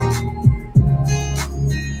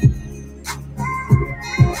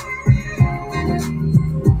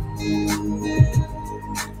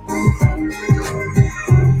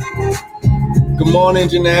morning,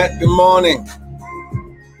 Jeanette. Good morning.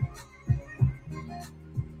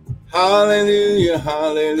 Hallelujah,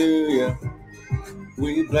 hallelujah.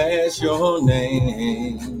 We bless your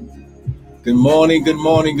name. Good morning, good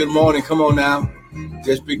morning, good morning. Come on now.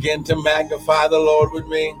 Just begin to magnify the Lord with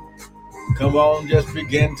me. Come on, just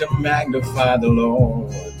begin to magnify the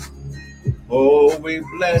Lord. Oh, we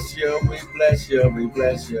bless you, we bless you, we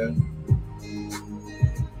bless you.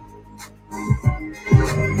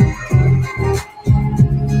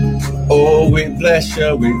 Oh, we bless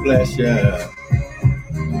you, we bless you.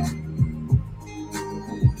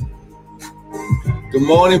 Good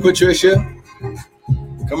morning, Patricia.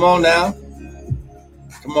 Come on now.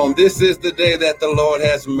 Come on, this is the day that the Lord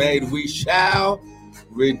has made. We shall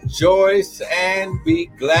rejoice and be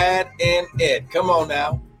glad in it. Come on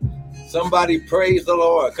now. Somebody praise the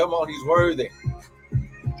Lord. Come on, he's worthy.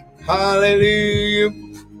 Hallelujah.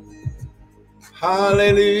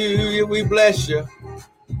 Hallelujah. We bless you.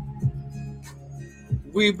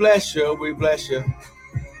 We bless you. We bless you.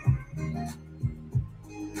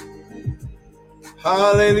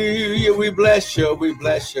 Hallelujah. We bless you. We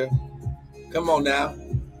bless you. Come on now.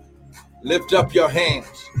 Lift up your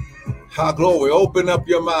hands. Ha, glory. Open up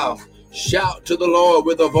your mouth. Shout to the Lord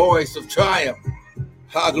with a voice of triumph.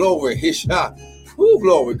 Ha, glory. He shot. Woo,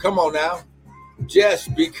 glory. Come on now.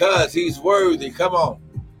 Just because he's worthy. Come on.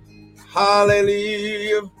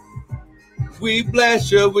 Hallelujah. We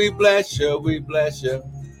bless you. We bless you. We bless you.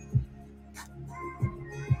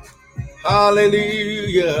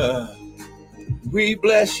 Hallelujah. We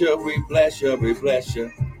bless you. We bless you. We bless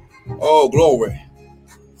you. Oh, glory.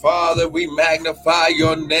 Father, we magnify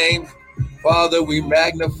your name. Father, we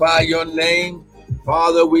magnify your name.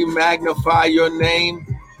 Father, we magnify your name.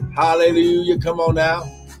 Hallelujah. Come on now.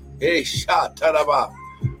 Hey, shot, taraba.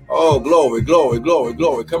 Oh, glory, glory, glory,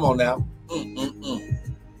 glory. Come on now.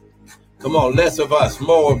 Come on, less of us,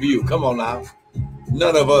 more of you. Come on now.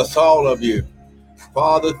 None of us, all of you.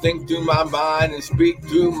 Father, think through my mind and speak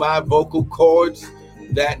through my vocal cords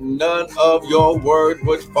that none of your word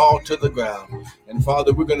would fall to the ground. And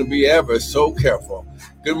Father, we're going to be ever so careful.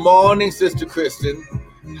 Good morning, Sister Kristen.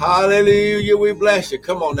 Hallelujah, we bless you.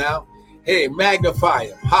 Come on now. Hey, magnify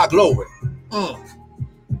him. High glory.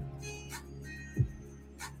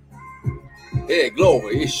 Hey,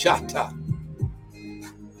 glory. Ishata.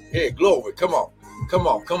 Hey, glory. Come on. Come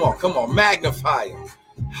on, come on, come on. Magnify him.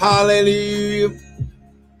 Hallelujah.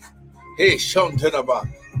 Hey, Shantanaba.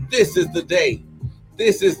 This is the day.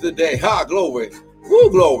 This is the day. Ha, glory. Woo,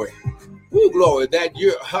 glory. Woo, glory. That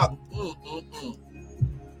you're. Ha.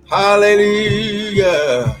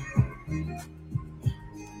 Hallelujah.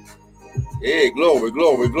 Hey, glory,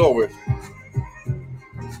 glory, glory.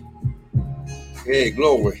 Hey,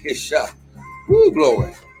 glory. His shot. Woo,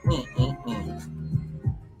 glory.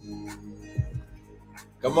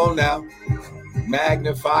 Come on now.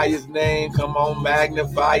 Magnify his name. Come on,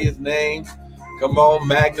 magnify his name. Come on,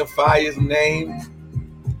 magnify his name.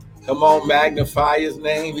 Come on, magnify his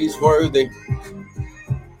name. He's worthy.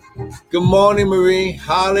 Good morning, Marie.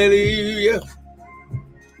 Hallelujah.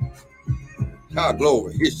 God,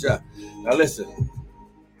 glory. Now listen,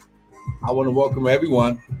 I want to welcome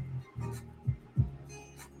everyone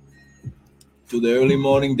to the early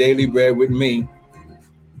morning daily bread with me,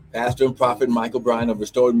 Pastor and Prophet Michael Bryan of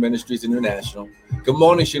Restored Ministries International. Good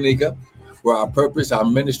morning, Shanika, where our purpose, our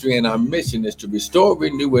ministry, and our mission is to restore,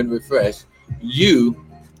 renew, and refresh you,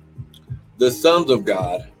 the sons of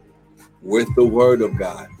God, with the word of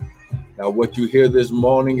God. Now, what you hear this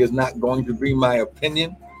morning is not going to be my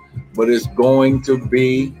opinion, but it's going to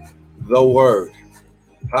be the word.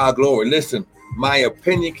 Ah, glory. Listen, my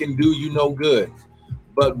opinion can do you no good.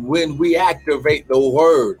 But when we activate the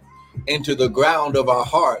word into the ground of our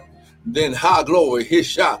heart, then ha, glory, his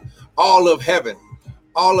shot, all of heaven,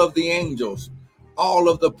 all of the angels, all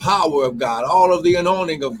of the power of God, all of the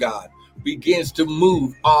anointing of God begins to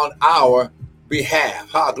move on our behalf.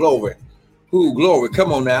 Ha, glory. Who, glory.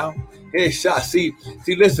 Come on now. His shot. See,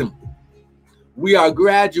 listen, we are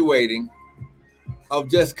graduating of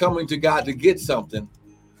just coming to God to get something.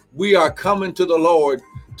 We are coming to the Lord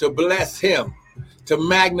to bless him, to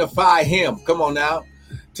magnify him. Come on now.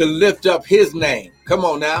 To lift up his name. Come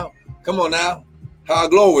on now. Come on now. How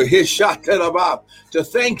glory. His shot to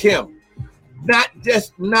thank him.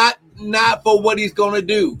 Not for what he's going to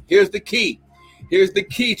do. Here's the key. Here's the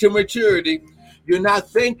key to maturity. You're not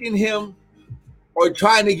thanking him or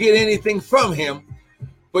trying to get anything from him,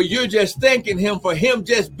 but you're just thanking him for him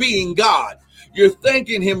just being God. You're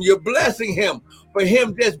thanking him. You're blessing him for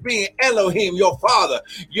him just being Elohim, your father.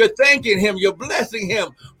 You're thanking him. You're blessing him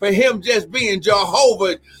for him just being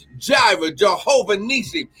Jehovah Jireh, Jehovah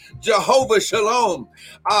Nisi, Jehovah Shalom,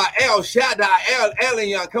 El Shaddai, El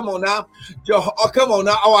Elyon. Come on now. Come on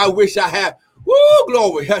now. Oh, I wish I had. Woo,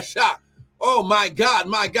 glory. Oh, my God,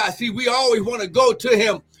 my God. See, we always want to go to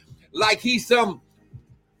him like he's some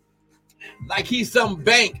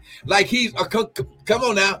bank, like he's come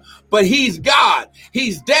on now, but he's God,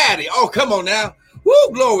 he's daddy. Oh, come on now.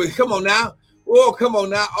 Woo, glory. Come on now. Oh, come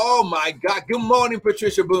on now. Oh, my God. Good morning,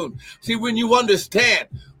 Patricia Boone. See, when you understand,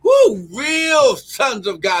 real sons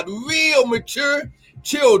of God, real mature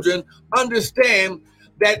children understand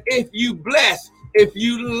that if you bless, if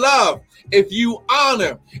you love, if you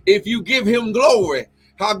honor, if you give him glory,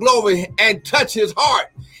 and touch his heart,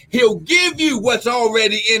 he'll give you what's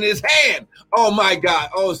already in his hand. Oh, my God.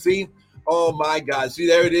 Oh, see. Oh, my God. See,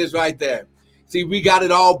 there it is right there. See, we got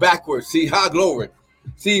it all backwards. See, glory.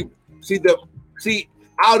 See,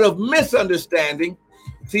 out of misunderstanding,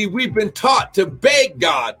 see, we've been taught to beg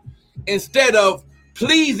God instead of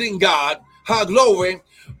pleasing God, glory,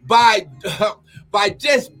 by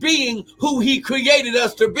just being who he created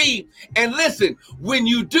us to be. And listen, when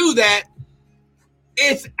you do that,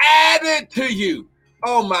 it's added to you.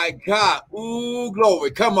 Oh, my God. Ooh, glory.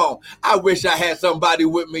 Come on. I wish I had somebody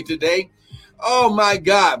with me today. Oh, my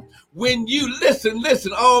God. When you listen.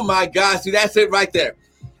 Oh, my God. See, that's it right there.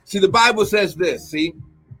 See, the Bible says this, see.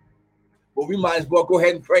 Well, we might as well go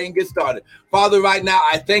ahead and pray and get started. Father, right now,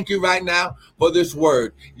 I thank you right now for this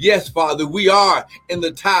word. Yes, Father, we are in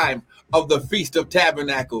the time of the Feast of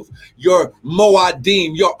Tabernacles, your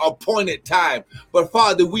Moadim, your appointed time. But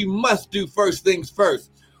Father, we must do first things first.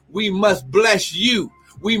 We must bless you.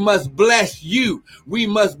 We must bless you. We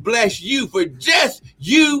must bless you for just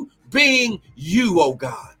you being you, oh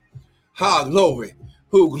God. Glory.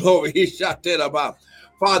 Who glory. He shot that about.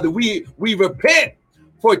 Father, we repent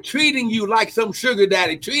for treating you like some sugar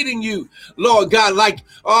daddy, treating you, Lord God, like,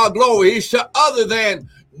 glory, other than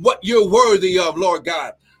what you're worthy of, Lord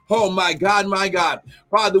God. Oh, my God, my God.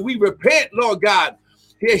 Father, we repent, Lord God,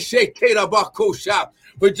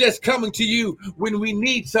 for just coming to you when we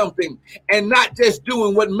need something and not just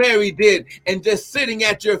doing what Mary did and just sitting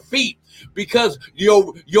at your feet, because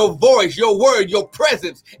your voice, your word, your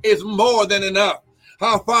presence is more than enough.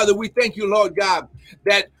 Father, we thank you, Lord God,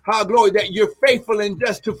 that, glory, that you're faithful and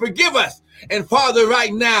just to forgive us. And Father,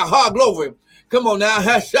 right now, glory, come on now,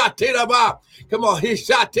 come on, his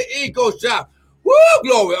shot to ego shot. Woo,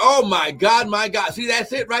 glory. Oh, my God, my God. See,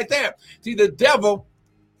 that's it right there. See, the devil,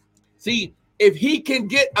 see, if he can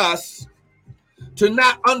get us to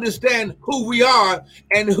not understand who we are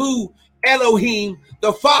and who Elohim,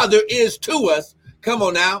 the Father, is to us, come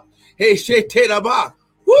on now. Hey,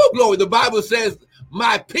 woo, glory. The Bible says,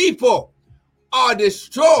 my people are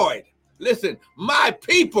destroyed. Listen, my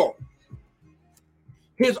people,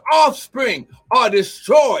 his offspring, are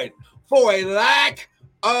destroyed for a lack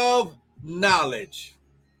of knowledge.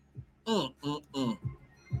 Woo,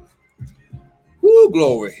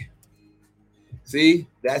 glory. See,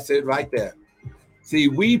 that's it right there. See,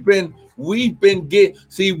 we've been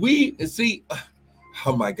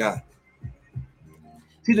oh my God.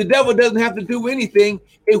 See, the devil doesn't have to do anything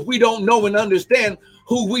if we don't know and understand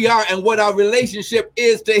who we are and what our relationship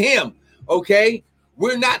is to him. Okay?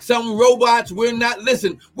 We're not some robots. We're not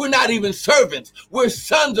even servants. We're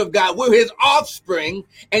sons of God. We're his offspring.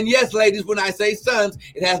 And yes, ladies, when I say sons,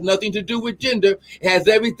 it has nothing to do with gender. It has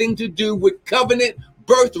everything to do with covenant,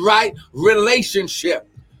 birthright, relationship.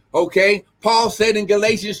 Okay? Paul said in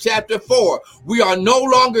Galatians chapter 4, we are no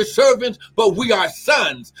longer servants, but we are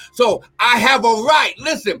sons. So I have a right.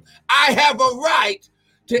 Listen, I have a right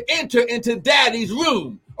to enter into daddy's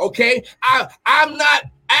room. Okay? I'm not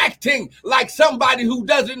acting like somebody who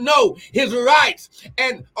doesn't know his rights.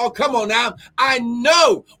 And, oh, come on now. I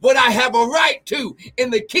know what I have a right to in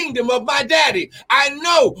the kingdom of my daddy. I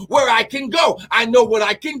know where I can go. I know what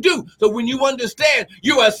I can do. So when you understand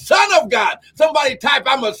you're a son of God, somebody type,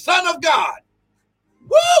 I'm a son of God.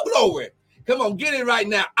 Woo, glory. Come on, get it right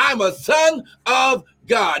now. I'm a son of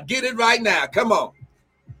God. Get it right now. Come on.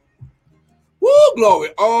 Woo,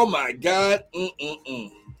 glory. Oh, my God.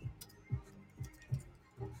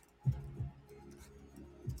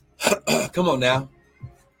 Come on now.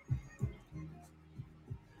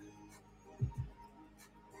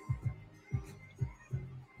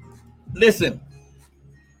 Listen.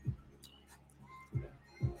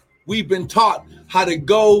 We've been taught how to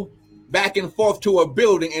go back and forth to a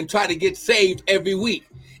building and try to get saved every week,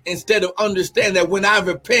 instead of understand that when I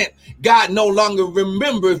repent, God no longer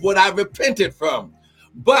remembers what I repented from.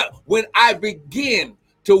 But when I begin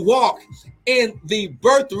to walk in the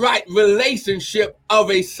birthright relationship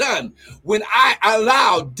of a son, when I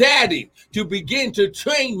allow daddy to begin to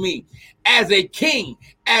train me as a king,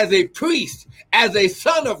 as a priest, as a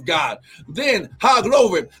son of God, then,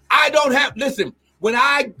 glory, I don't have, when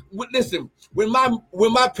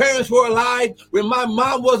my parents were alive, when my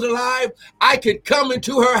mom was alive, I could come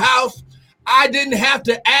into her house. I didn't have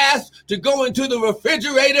to ask to go into the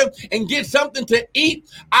refrigerator and get something to eat.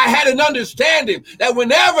 I had an understanding that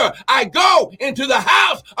whenever I go into the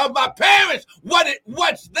house of my parents,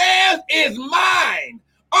 what's theirs is mine.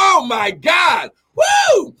 Oh my God.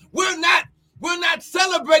 Woo! We're not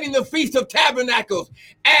celebrating the Feast of Tabernacles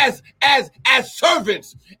as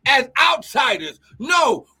servants, as outsiders.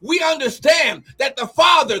 No, we understand that the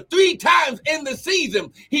Father, 3 times in the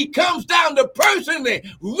season, he comes down to personally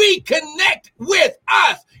reconnect with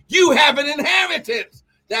us. You have an inheritance.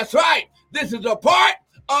 That's right. This is a part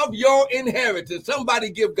of your inheritance.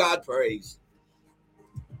 Somebody give God praise.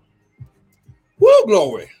 Woo,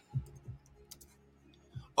 glory.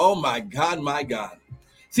 Oh my God, my God.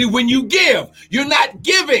 See, when you give, you're not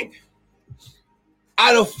giving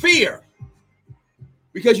out of fear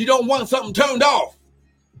because you don't want something turned off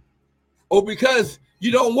or because you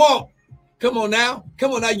don't want, come on now,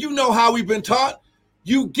 you know how we've been taught.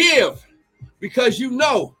 You give because you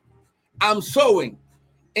know I'm sowing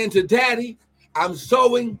into daddy. I'm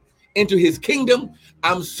sowing into his kingdom.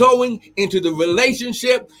 I'm sowing into the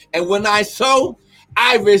relationship. And when I sow,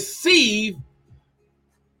 I receive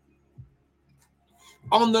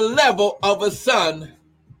on the level of a son,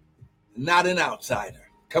 not an outsider.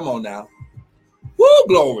 Come on now. Woo,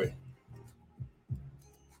 glory.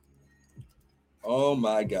 Oh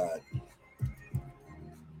my God.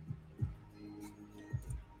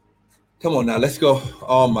 Come on now, let's go.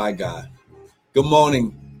 Oh my God. Good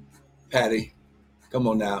morning, Patty. Come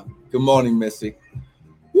on now. Good morning, Missy.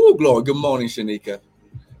 Woo, glory. Good morning, Shanika.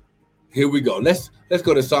 Here we go. Let's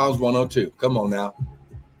go to Psalms 102. Come on now.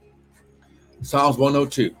 Psalms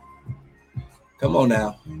 102. Come on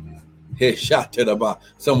now. Here, shot to the bar.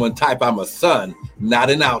 Someone type, I'm a son,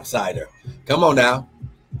 not an outsider. Come on now.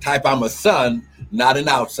 Type, I'm a son, not an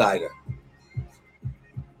outsider.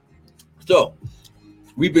 So,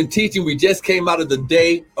 we've been teaching. We just came out of the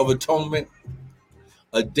Day of Atonement,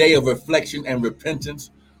 a day of reflection and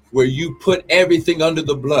repentance where you put everything under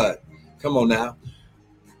the blood. Come on now.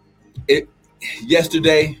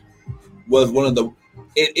 Yesterday was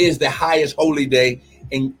it is the highest holy day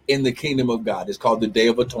in the kingdom of God. It's called the Day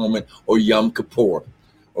of Atonement or Yom Kippur.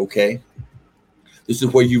 Okay? This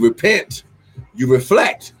is where you repent, you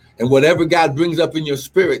reflect, and whatever God brings up in your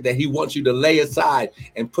spirit that he wants you to lay aside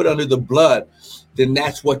and put under the blood, then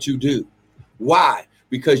that's what you do. Why?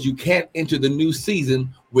 Because you can't enter the new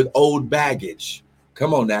season with old baggage.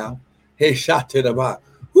 Come on now. Hey, shateraba.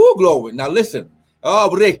 Woo, glory. Now listen. Oh,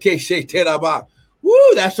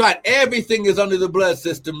 woo, that's right. Everything is under the blood,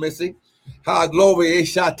 Sister Missy. Ha, glory. And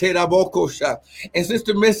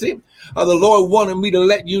Sister Missy, the Lord wanted me to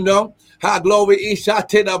let you know, ha, glory,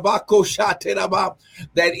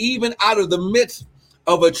 that even out of the midst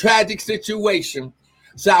of a tragic situation,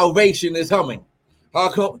 salvation is coming.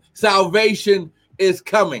 Salvation is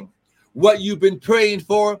coming. What you've been praying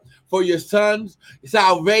for your sons,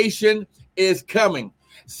 salvation is coming.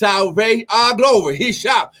 Salvation, glory, he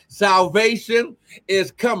shout. Salvation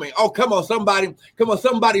is coming. Oh, come on, somebody. Come on,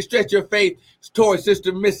 somebody stretch your faith towards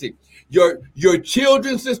Sister Missy. Your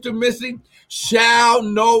children, Sister Missy, shall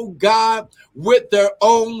know God with their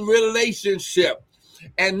own relationship.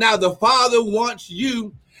 And now the Father wants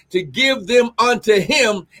you to give them unto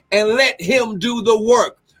him and let him do the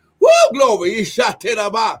work. Woo, glory.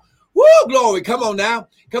 Woo, glory. Come on now.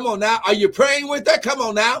 Come on now. Are you praying with her? Come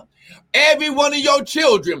on now. Every one of your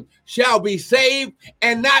children shall be saved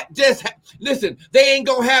and not just, listen, they ain't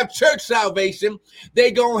going to have church salvation.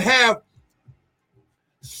 They going to have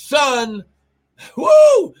son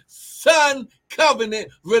covenant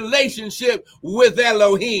relationship with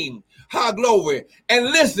Elohim. Ha, glory. And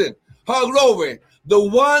listen, ha, glory. The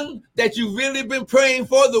one that you've really been praying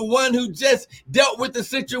for, the one who just dealt with the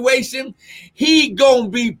situation, he gonna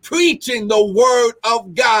be preaching the word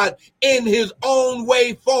of God in his own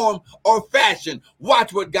way, form, or fashion.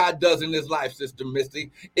 Watch what God does in his life, Sister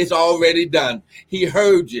Misty. It's already done. He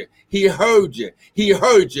heard you. He heard you. He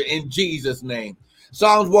heard you in Jesus' name.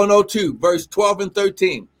 Psalms 102, verse 12 and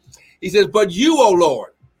 13. He says, but you, O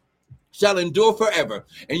Lord, shall endure forever,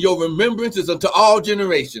 and your remembrance is unto all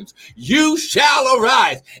generations. You shall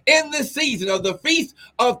arise in the season of the Feast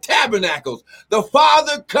of Tabernacles. The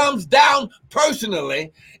Father comes down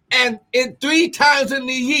personally and in 3 times in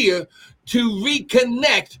the year to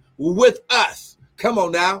reconnect with us. Come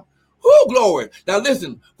on now. Oh, glory. Now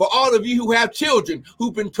listen, for all of you who have children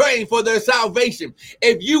who've been praying for their salvation,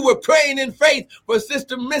 if you were praying in faith for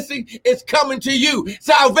Sister Missy, it's coming to you.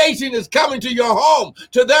 Salvation is coming to your home,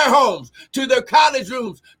 to their homes, to their college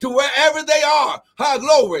rooms, to wherever they are.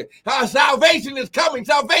 Glory. Salvation is coming.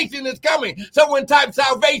 Salvation is coming. Someone type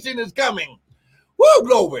salvation is coming. Woo,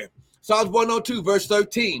 glory. Psalms 102, verse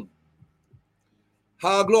 13.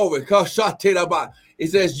 Glory. It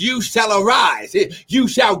says, you shall arise. You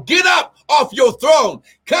shall get up off your throne.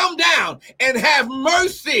 Come down and have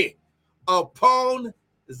mercy upon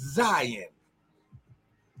Zion.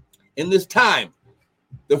 In this time,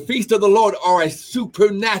 the feast of the Lord are a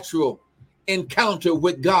supernatural encounter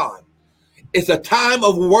with God. It's a time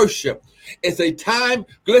of worship. It's a time,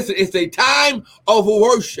 listen, it's a time of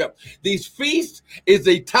worship. These feasts is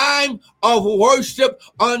a time of worship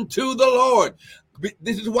unto the Lord.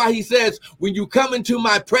 This is why he says, when you come into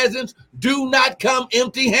my presence, do not come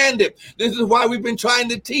empty-handed. This is why we've been trying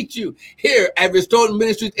to teach you here at Restored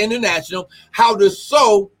Ministries International how to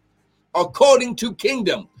sow according to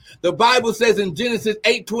kingdom. The Bible says in Genesis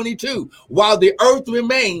 8:22, while the earth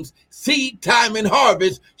remains, seed time and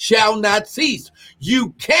harvest shall not cease.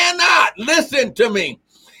 You cannot, listen to me,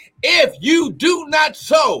 if you do not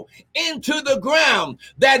sow into the ground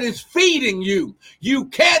that is feeding you, you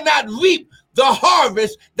cannot reap the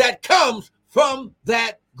harvest that comes from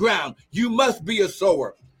that ground. You must be a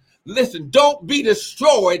sower. Listen, don't be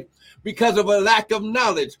destroyed because of a lack of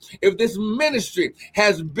knowledge. If this ministry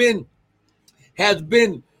has been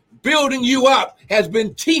building you up, has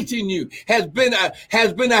been teaching you, has been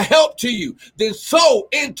a help to you, then sow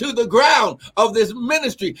into the ground of this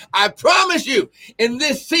ministry. I promise you, in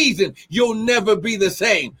this season, you'll never be the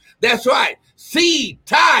same. That's right. Seed,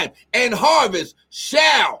 time, and harvest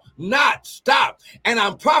shall not stop. And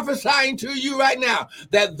I'm prophesying to you right now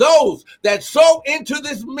that those that sow into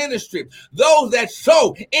this ministry, those that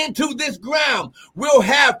sow into this ground will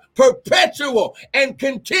have perpetual and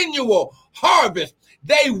continual harvest.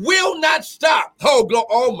 They will not stop.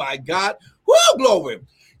 Oh my God. Woo, glory.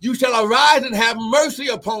 You shall arise and have mercy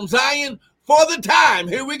upon Zion for the time.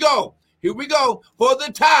 Here we go. For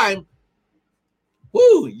the time.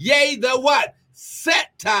 Woo, yea, the what?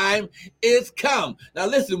 Set time is come. Now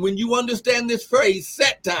listen, when you understand this phrase,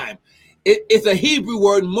 set time, it's a Hebrew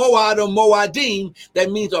word, moad or moadim,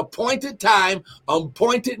 that means appointed time,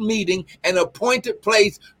 appointed meeting, and appointed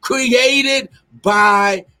place created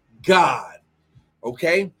by God.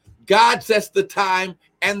 Okay? God sets the time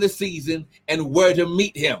and the season and where to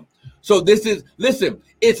meet him. So this is, listen,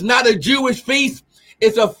 it's not a Jewish feast.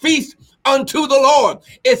 It's a feast unto the Lord.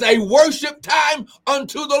 It's a worship time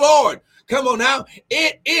unto the Lord. Come on now.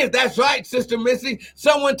 It is. That's right, Sister Missy.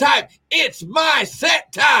 Someone type, it's my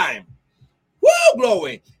set time. Woo,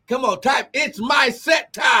 glory. Come on, type, it's my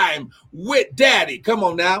set time with Daddy. Come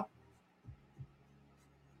on now.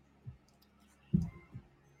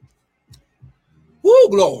 Woo,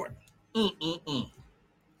 glory. Come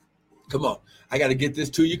on. I got to get this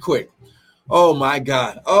to you quick. Oh, my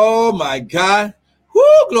God. Oh, my God.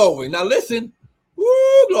 Woo, glory. Now, listen.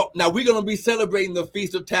 Woo, glory. Now, we're going to be celebrating the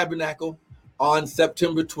Feast of Tabernacle on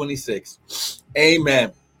September 26th.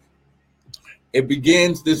 Amen. It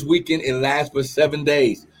begins this weekend. It lasts for 7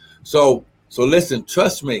 days. So listen,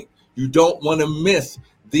 trust me. You don't want to miss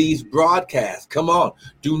these broadcasts. Come on.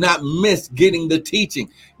 Do not miss getting the teaching.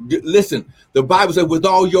 Listen, the Bible says, with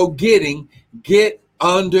all your getting, get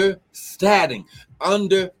understanding.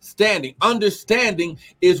 Understanding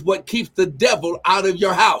is what keeps the devil out of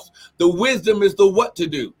your house. The wisdom is the what to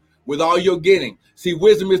do with all your getting. See,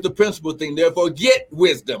 wisdom is the principal thing. Therefore, get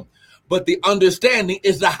wisdom. But the understanding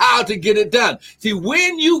is the how to get it done. See,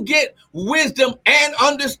 when you get wisdom and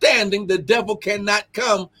understanding, the devil cannot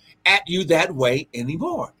come at you that way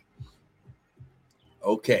anymore.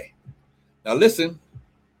 Okay. Now listen.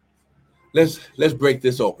 Let's break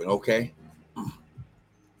this open, okay?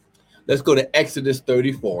 Let's go to Exodus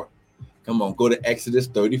 34. Come on, go to Exodus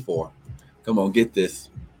 34. Come on, get this.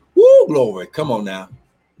 Woo, glory. Come on now.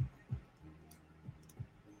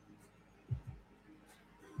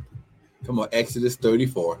 Come on, Exodus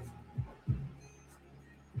 34.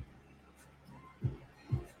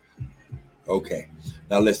 Okay.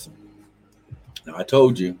 Now listen. Now I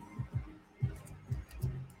told you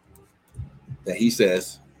that he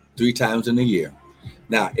says 3 times in a year.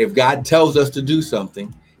 Now, if God tells us to do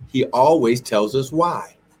something, he always tells us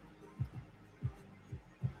why.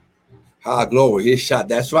 Glory. His shot.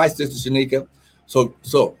 That's right, Sister Shanika.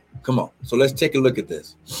 So come on. So let's take a look at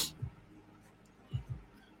this.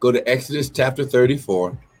 Go to Exodus chapter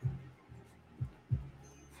 34.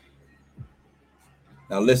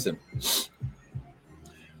 Now listen,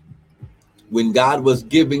 when God was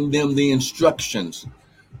giving them the instructions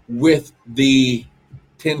with the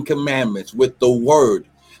 10 Commandments, with the word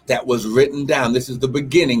that was written down, this is the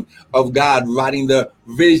beginning of God writing the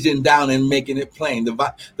vision down and making it plain.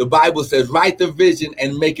 The Bible says, write the vision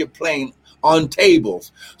and make it plain on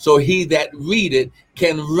tables, so he that read it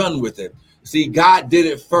can run with it. See, God did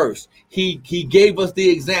it first. He gave us the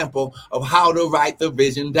example of how to write the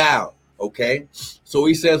vision down. Okay, so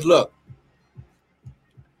he says, look,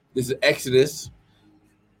 this is Exodus.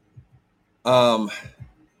 Let's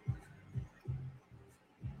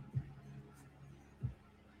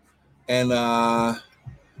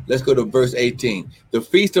go to verse 18. The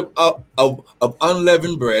feast of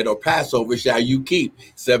unleavened bread, or Passover, shall you keep.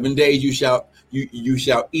 7 days you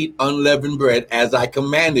shall eat unleavened bread, as I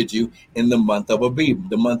commanded you, in the month of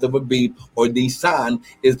Abib. The month of Abib, or Nisan,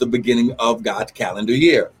 is the beginning of God's calendar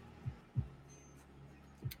year.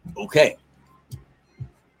 Okay.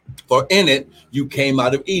 For in it you came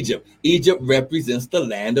out of Egypt. Egypt represents the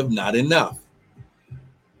land of not enough.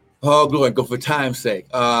 Oh, glory, go for time's sake.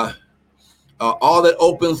 All that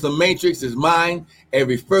opens the matrix is mine.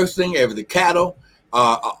 Every firstling, every cattle.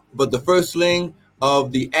 But the firstling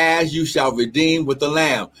of the ass you shall redeem with the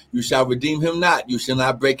lamb. You shall redeem him not. You shall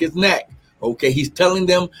not break his neck. Okay, he's telling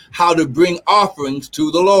them how to bring offerings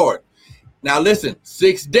to the Lord. Now listen,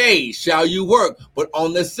 6 days shall you work, but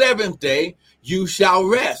on the seventh day you shall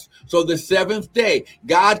rest. So the seventh day,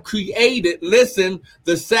 God created, listen,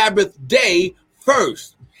 the Sabbath day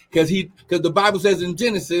first. Because the Bible says in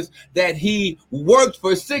Genesis that he worked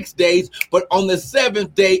for 6 days, but on the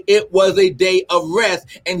seventh day, it was a day of rest,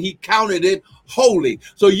 and he counted it holy.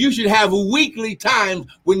 So you should have weekly times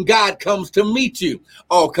when God comes to meet you.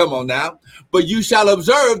 Oh, come on now. But you shall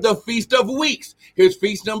observe the Feast of Weeks. Here's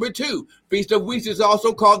feast number 2. Feast of Weeks is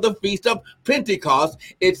also called the Feast of Pentecost.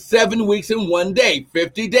 It's 7 weeks in 1 day,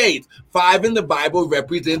 50 days. 5 in the Bible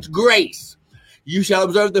represents grace. You shall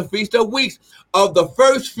observe the Feast of Weeks of the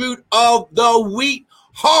first fruit of the wheat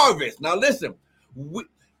harvest. Now listen,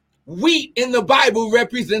 wheat in the Bible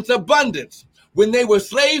represents abundance. When they were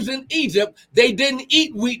slaves in Egypt, they didn't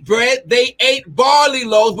eat wheat bread. They ate barley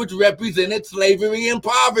loaves, which represented slavery and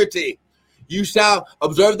poverty. You shall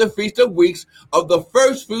observe the Feast of Weeks of the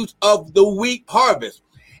first fruits of the wheat harvest,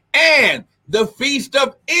 and the Feast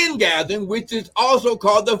of Ingathering, which is also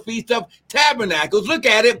called the Feast of Tabernacles. Look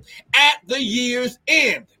at it, at the year's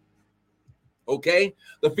end. Okay,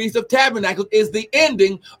 the Feast of Tabernacles is the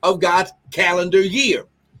ending of God's calendar year.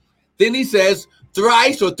 Then he says,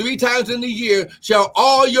 thrice or 3 times in the year shall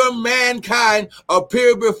all your mankind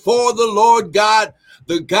appear before the Lord God,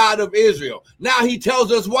 the God of Israel. Now he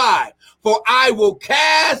tells us why. For I will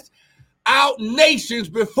cast out nations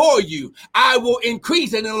before you. I will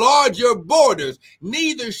increase and enlarge your borders.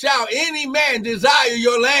 Neither shall any man desire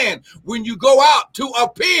your land when you go out to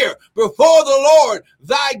appear before the Lord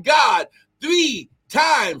thy God 3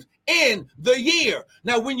 times in the year.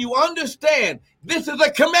 Now, when you understand, this is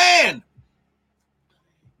a command.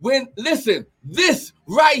 Listen, this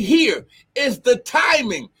right here is the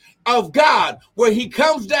timing of God, where he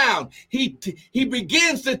comes down. He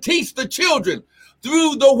begins to teach the children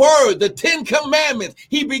through the word, the 10 Commandments.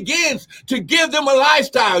 He begins to give them a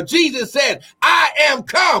lifestyle. Jesus said, I am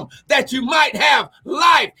come that you might have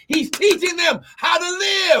life. He's teaching them how to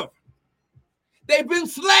live. They've been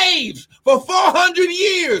slaves for 400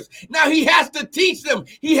 years. Now he has to teach them.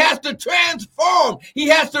 He has to transform. He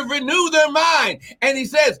has to renew their mind. And he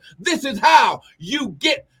says, this is how you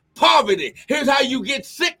get poverty. Here's how you get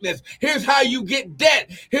sickness. Here's how you get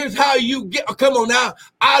debt. Here's how you get, come on now,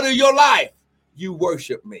 out of your life. You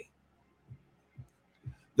worship me.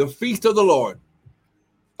 The feast of the Lord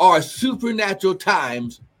are supernatural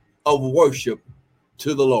times of worship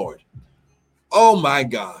to the Lord. Oh my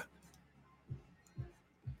God.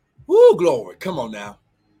 Woo, glory. Come on now.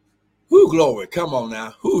 Woo, glory. Come on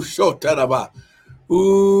now. Woo, shotaraba.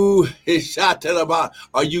 Ooh, hishataraba.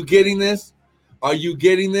 Are you getting this? Are you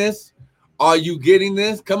getting this? Are you getting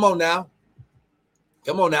this? Come on now.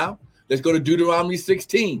 Come on now. Let's go to Deuteronomy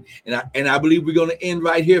 16. And I believe we're going to end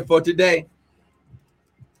right here for today.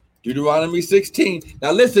 Deuteronomy 16.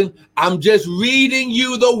 Now listen, I'm just reading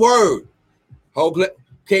you the word.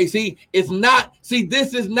 Okay,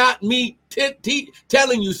 this is not me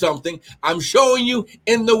telling you something. I'm showing you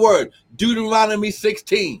in the word. Deuteronomy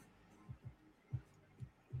 16.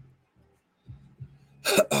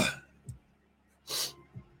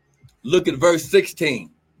 Look at verse 16.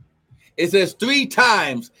 It says, 3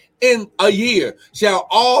 times in a year shall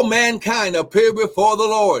all mankind appear before the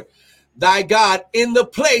Lord thy God in the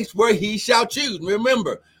place where he shall choose.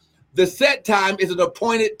 Remember, The set time is an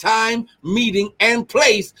appointed time, meeting, and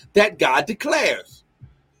place that God declares.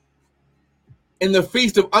 In the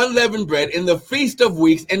feast of unleavened bread, in the feast of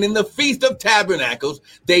weeks, and in the feast of tabernacles,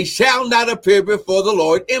 they shall not appear before the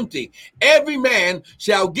Lord empty. Every man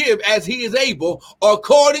shall give as he is able,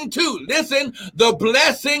 according to, listen, the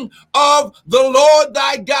blessing of the Lord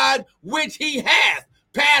thy God, which he hath,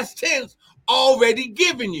 past tense, already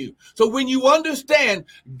given you. So when you understand,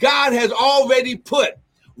 God has already put,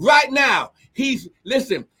 right now, he's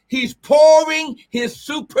pouring his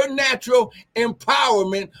supernatural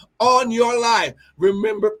empowerment on your life.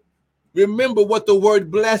 Remember what the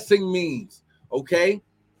word blessing means, okay?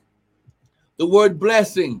 The word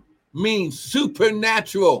blessing means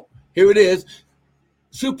supernatural. Here it is.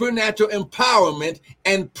 Supernatural empowerment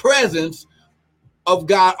and presence of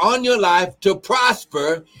God on your life to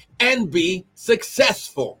prosper and be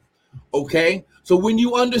successful, okay? So when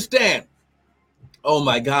you understand, oh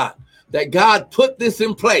my God, that God put this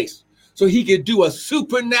in place so he could do a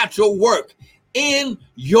supernatural work in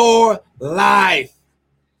your life.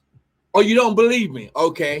 Oh, you don't believe me?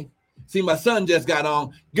 Okay. See, my son just got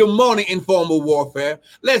on. Good morning, Informal Warfare.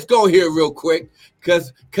 Let's go here real quick.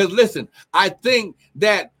 Cause listen, I think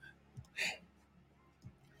that,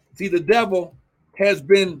 see, the devil he's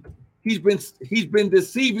been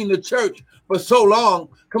deceiving the church for so long.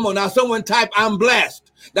 Come on now, someone type, I'm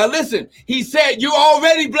blessed. Now listen, he said you're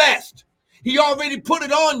already blessed. He already put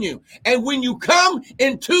it on you. And when you come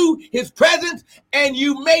into his presence and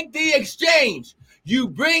you make the exchange, you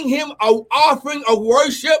bring him an offering of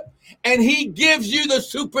worship and he gives you the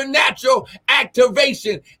supernatural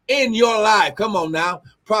activation in your life. Come on now,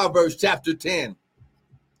 Proverbs chapter 10.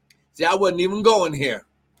 See, I wasn't even going here.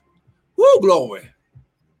 Woo, glory.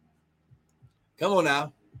 Come on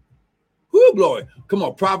now. Woo, glory. Come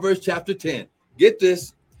on, Proverbs chapter 10. Get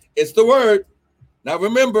this. It's the word. Now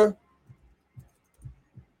remember,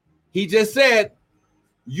 he just said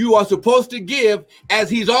you are supposed to give as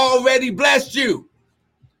he's already blessed you.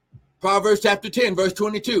 Proverbs chapter 10, verse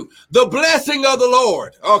 22. The blessing of the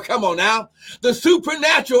Lord. Oh, come on now. The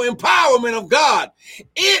supernatural empowerment of God.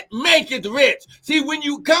 It maketh rich. See, when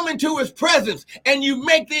you come into his presence and you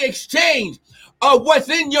make the exchange of what's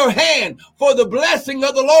in your hand for the blessing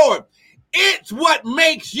of the Lord, it's what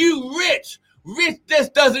makes you rich. Rich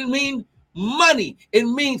just doesn't mean money. It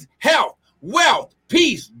means health, wealth,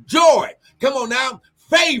 peace, joy. Come on now.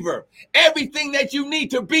 Favor, everything that you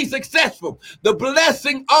need to be successful. The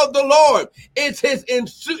blessing of the Lord is his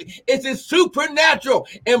supernatural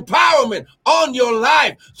empowerment on your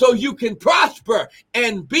life so you can prosper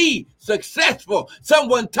and be successful.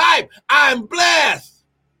 Someone type, I'm blessed.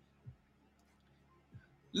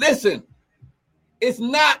 Listen, it's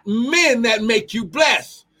not men that make you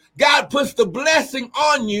blessed. God puts the blessing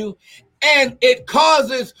on you, and it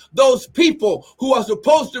causes those people who are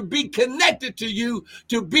supposed to be connected to you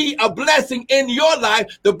to be a blessing in your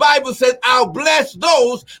life. The Bible says, I'll bless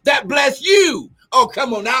those that bless you. Oh,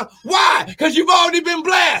 come on now. Why? Because you've already been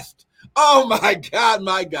blessed. Oh, my God,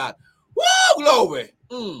 my God. Woo, glory.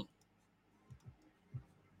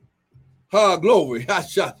 Glory. I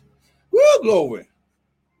shot. Woo, glory.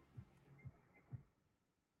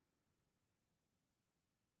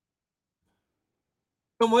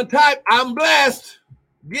 Someone type, I'm blessed.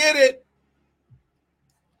 Get it.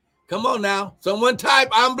 Come on now. Someone type,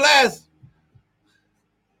 I'm blessed.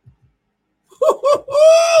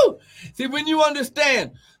 See, when you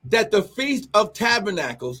understand that the Feast of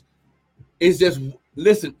Tabernacles is just,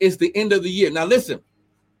 listen, it's the end of the year. Now listen,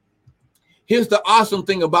 here's the awesome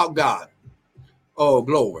thing about God. Oh,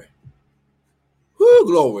 glory. Woo,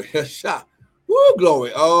 glory. Woo,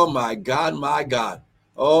 glory. Oh, my God, my God.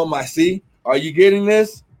 Oh, my, see, are you getting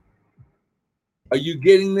this? Are you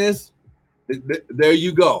getting this? There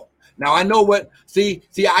you go. Now I know what, see,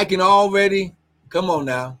 I can already, come on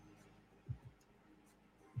now.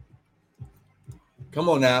 Come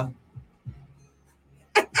on now.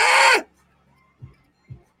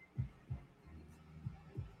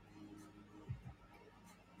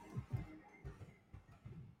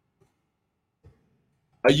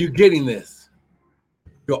 Are you getting this?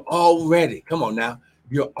 You're already, come on now.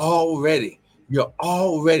 You're already,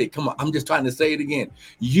 come on. I'm just trying to say it again.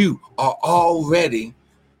 You are already,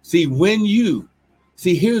 see,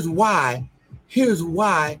 here's why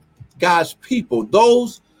God's people,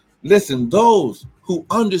 those who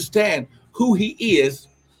understand who he is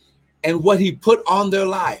and what he put on their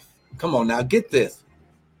life. Come on now, get this.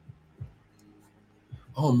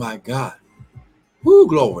 Oh my God. Woo,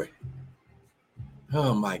 glory.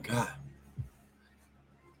 Oh my God.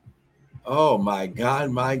 Oh my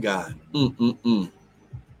God, my God.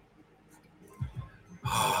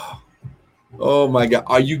 Oh my God.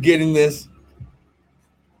 Are you getting this?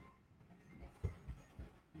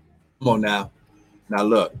 Come on now. Now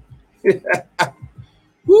look.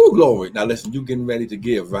 Woo, glory. Now listen, you're getting ready to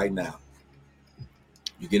give right now.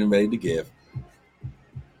 You're getting ready to give.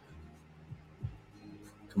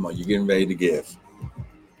 Come on, you're getting ready to give.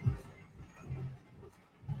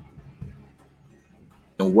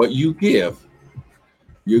 And what you give,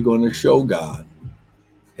 you're going to show God.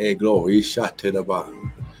 Hey, glory. Shot to the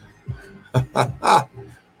bottom.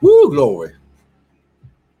 Woo, glory.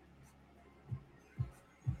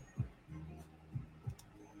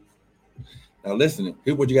 Now listen,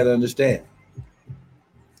 here's what you got to understand.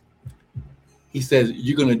 He says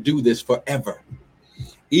you're going to do this forever.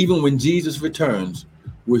 Even when Jesus returns,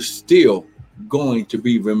 we're still going to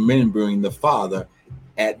be remembering the Father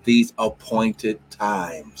at these appointed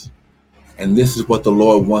times. And this is what the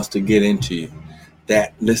Lord wants to get into you.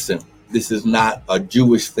 That, listen, this is not a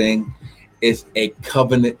Jewish thing. It's a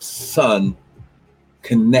covenant son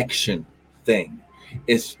connection thing.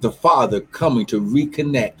 It's the Father coming to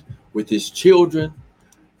reconnect with his children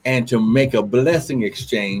and to make a blessing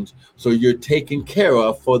exchange so you're taken care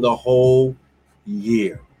of for the whole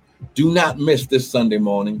year. Do not miss this Sunday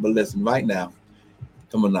morning. But listen, right now,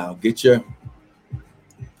 come on now, get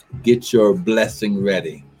your blessing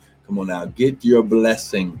ready. Come on now, get your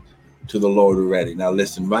blessing to the Lord ready. Now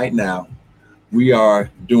listen, right now, we are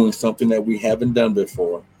doing something that we haven't done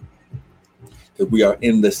before. Because we are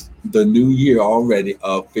in the new year already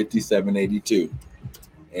of 5782.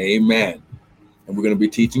 Amen. And we're going to be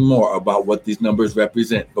teaching more about what these numbers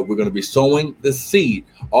represent. But we're going to be sowing the seed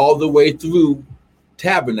all the way through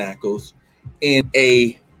tabernacles in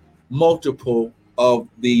a multiple of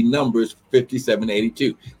the numbers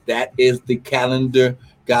 5782. That is the calendar,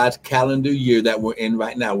 God's calendar year that we're in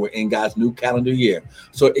right now. We're in God's new calendar year.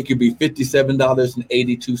 So it could be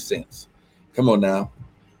 $57.82. Come on now.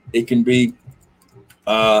 It can be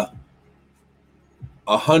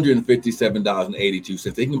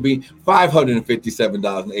 $157.82. It can be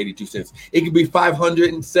 $557.82. It can be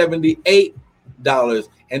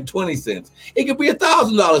 $578.20. It could be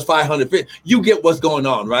 $1,000, $550. You get what's going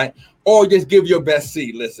on, right? Or just give your best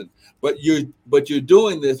seed. Listen, but you're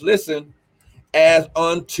doing this. Listen, as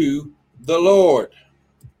unto the Lord.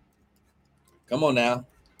 Come on now,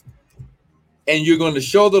 and you're going to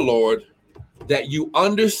show the Lord that you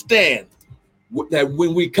understand that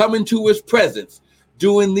when we come into His presence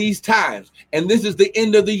during these times, and this is the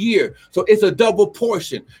end of the year, so it's a double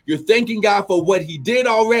portion. You're thanking God for what He did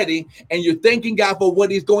already, and you're thanking God for what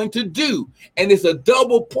He's going to do, and it's a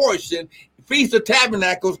double portion. Feast of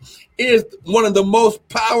Tabernacles is one of the most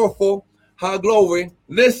powerful, glory,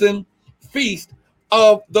 listen, feast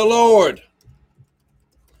of the Lord.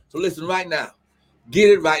 So listen right now. Get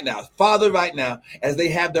it right now. Father, right now, as they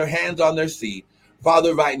have their hands on their seed,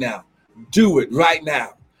 Father, right now, do it right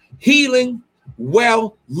now. Healing,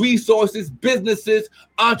 wealth, resources, businesses,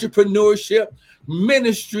 entrepreneurship,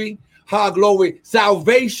 ministry, glory,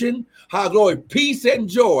 salvation, glory, peace and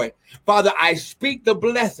joy. Father, I speak the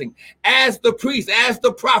blessing as the priest, as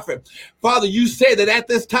the prophet. Father, you say that at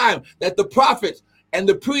this time that the prophets and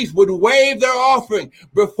the priests would wave their offering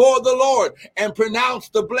before the Lord and pronounce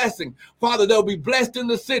the blessing. Father, they'll be blessed in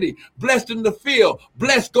the city, blessed in the field,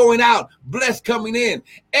 blessed going out, blessed coming in.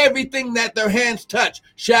 Everything that their hands touch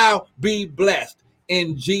shall be blessed.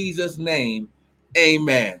 In Jesus' name,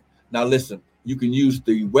 amen. Now listen, you can use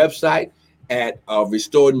the website at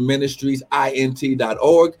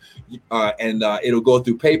restoredministriesint.org, and it'll go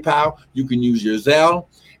through PayPal. You can use your Zelle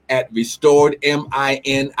at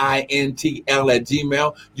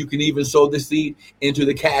restoredminintl@gmail. You can even sow the seed into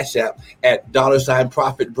the Cash App at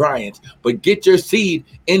 $Prophet Bryant. But get your seed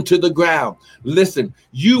into the ground. Listen,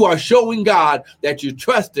 you are showing God that you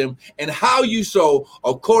trust Him, and how you sow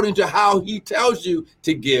according to how He tells you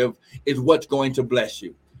to give is what's going to bless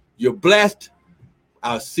you. You're blessed.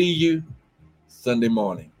 I'll see you Sunday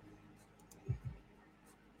morning.